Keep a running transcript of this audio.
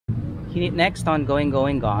Next on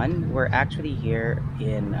Going Gone, we're actually here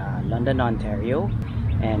in London, Ontario,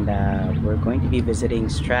 and we're going to be visiting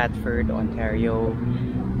Stratford, Ontario,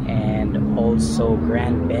 and also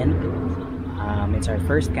Grand Bend. It's our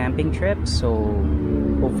first camping trip, so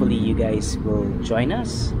hopefully you guys will join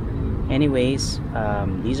us. Anyways,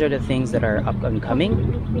 these are the things that are up and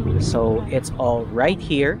coming, so it's all right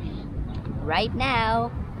here, right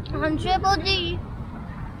now on Triple D.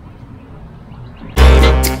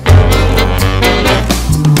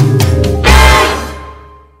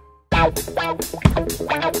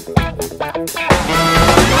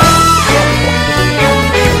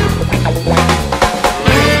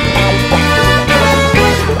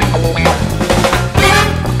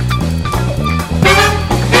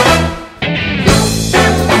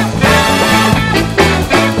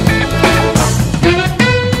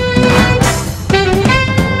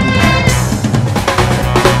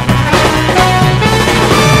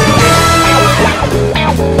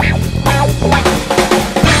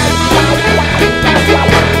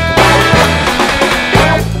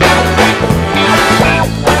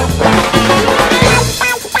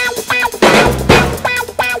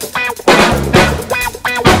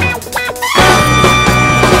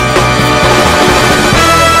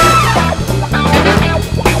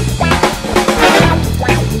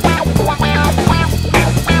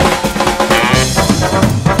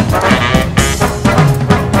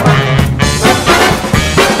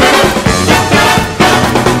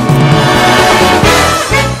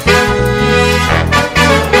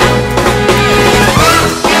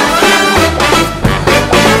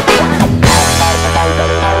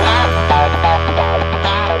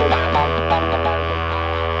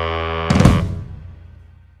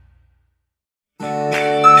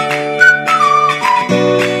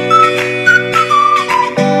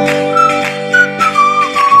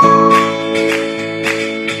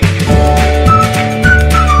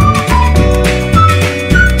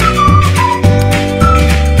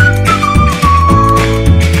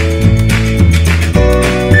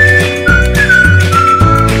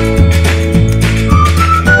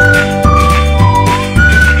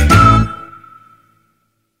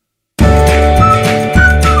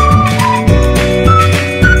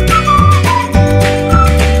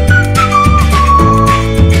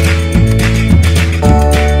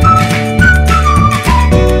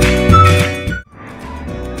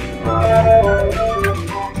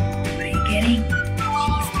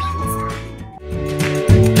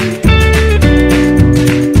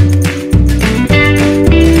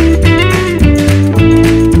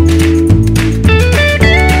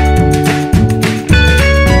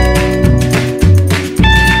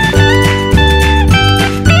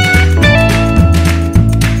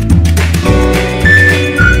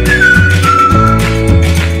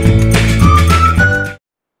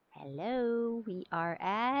 We are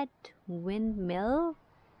at Windmill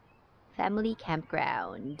Family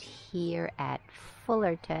Campground here at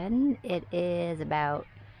Fullerton. It is about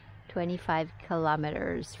 25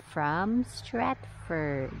 kilometers from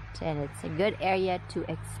Stratford, and it's a good area to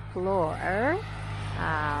explore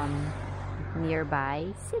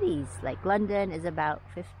nearby cities. Like London is about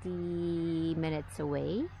 50 minutes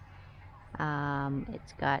away.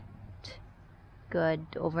 It's got good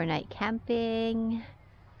overnight camping.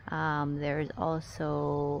 There's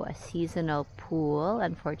also a seasonal pool.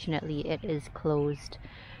 Unfortunately, it is closed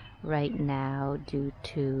right now due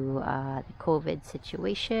to the COVID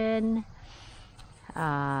situation.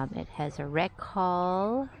 It has a rec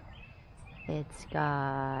hall. It's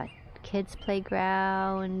got kids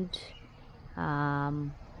playground,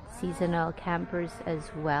 seasonal campers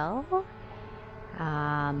as well,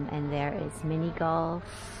 and there is mini golf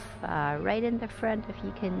right in the front if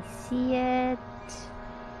you can see it.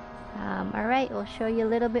 Alright, we'll show you a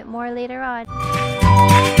little bit more later on.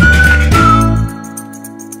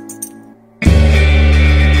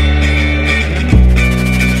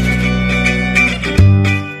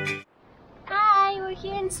 Hi, we're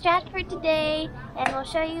here in Stratford today, and we'll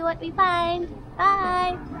show you what we find.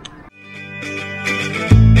 Bye!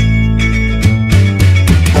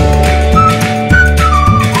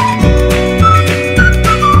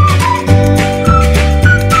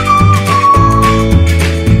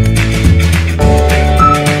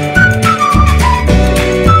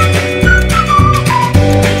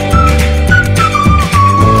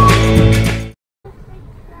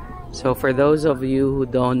 So for those of you who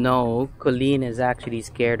don't know, Colleen is actually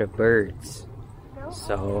scared of birds.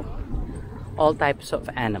 So all types of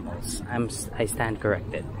animals. I stand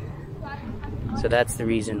corrected. So that's the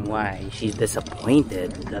reason why she's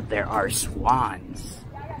disappointed that there are swans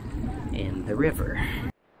in the river.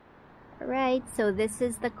 Alright, so this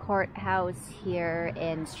is the courthouse here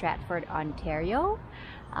in Stratford, Ontario.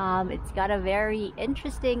 It's got a very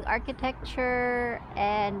interesting architecture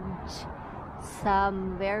and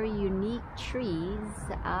some very unique trees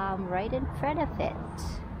right in front of it.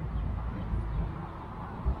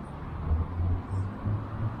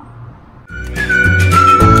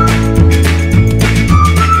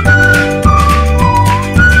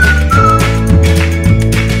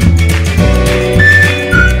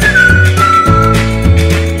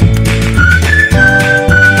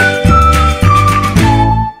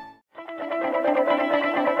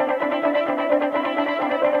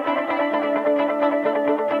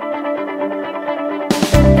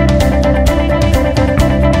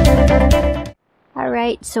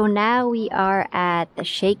 Alright, so now we are at the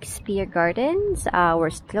Shakespeare Gardens. We're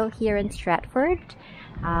still here in Stratford.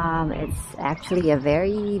 It's actually a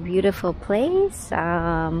very beautiful place,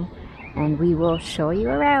 and we will show you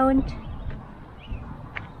around.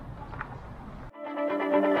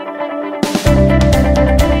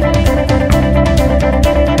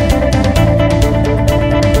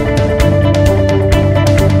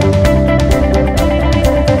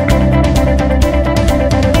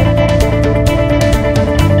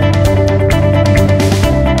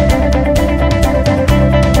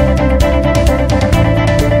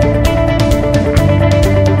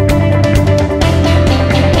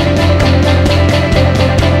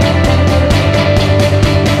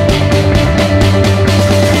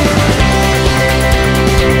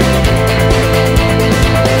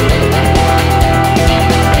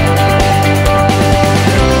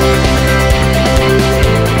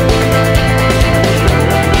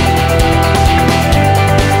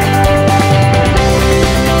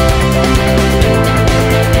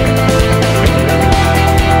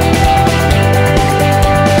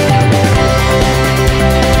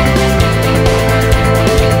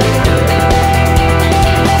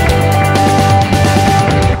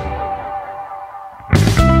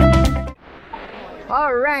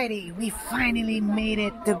 Alrighty, we finally made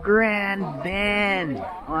it to Grand Bend,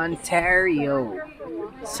 Ontario.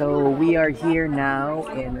 So we are here now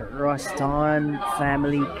in Ruston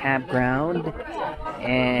Family Campground,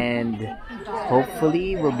 and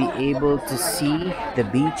hopefully we'll be able to see the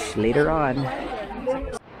beach later on.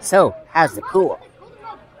 So, how's the pool?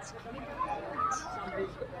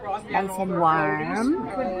 Nice and warm,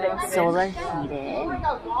 solar heated.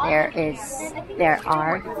 There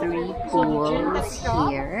are 3 pools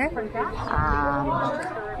here.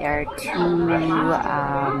 There are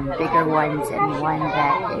 2 bigger ones and one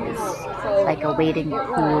that is like a wading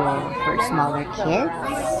pool for smaller kids.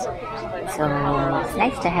 So it's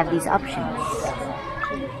nice to have these options.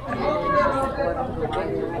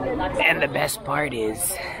 And the best part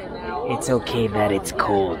is, it's okay that it's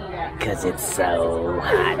cold, because it's so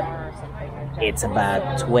hot. It's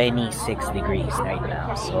about 26 degrees right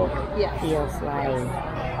now, so Feels like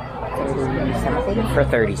 30 something. for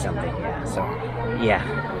 30 something, yeah. So yeah.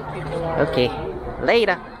 Okay.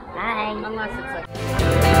 Later. Bye.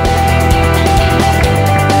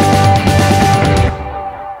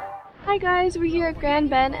 Hi guys, we're here at Grand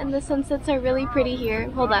Bend and the sunsets are really pretty here.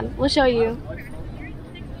 Hold on, we'll show you.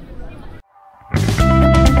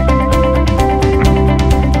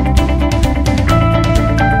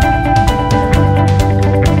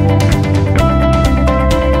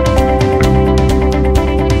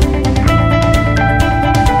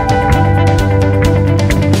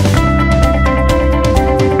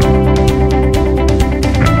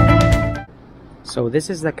 So this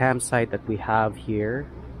is the campsite that we have here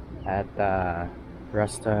at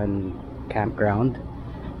Ruston Campground.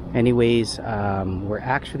 Anyways, we're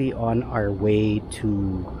actually on our way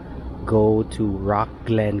to go to Rock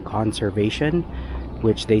Glen Conservation,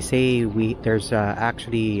 which they say there's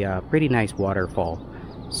actually a pretty nice waterfall.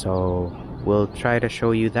 So we'll try to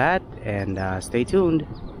show you that, and stay tuned.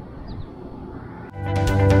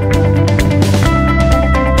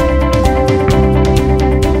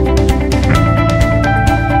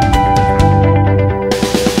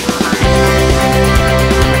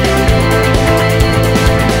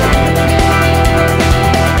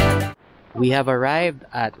 We have arrived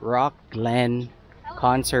at Rock Glen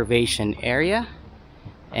Conservation Area,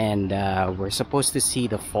 and we're supposed to see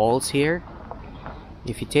the falls here.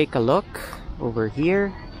 If you take a look over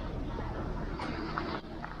here,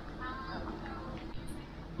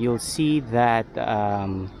 you'll see that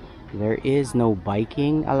there is no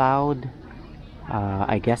biking allowed,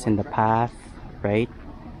 I guess in the path, right?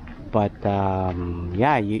 But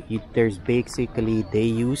yeah, there's basically day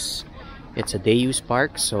use. It's a day use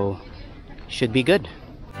park, so should be good.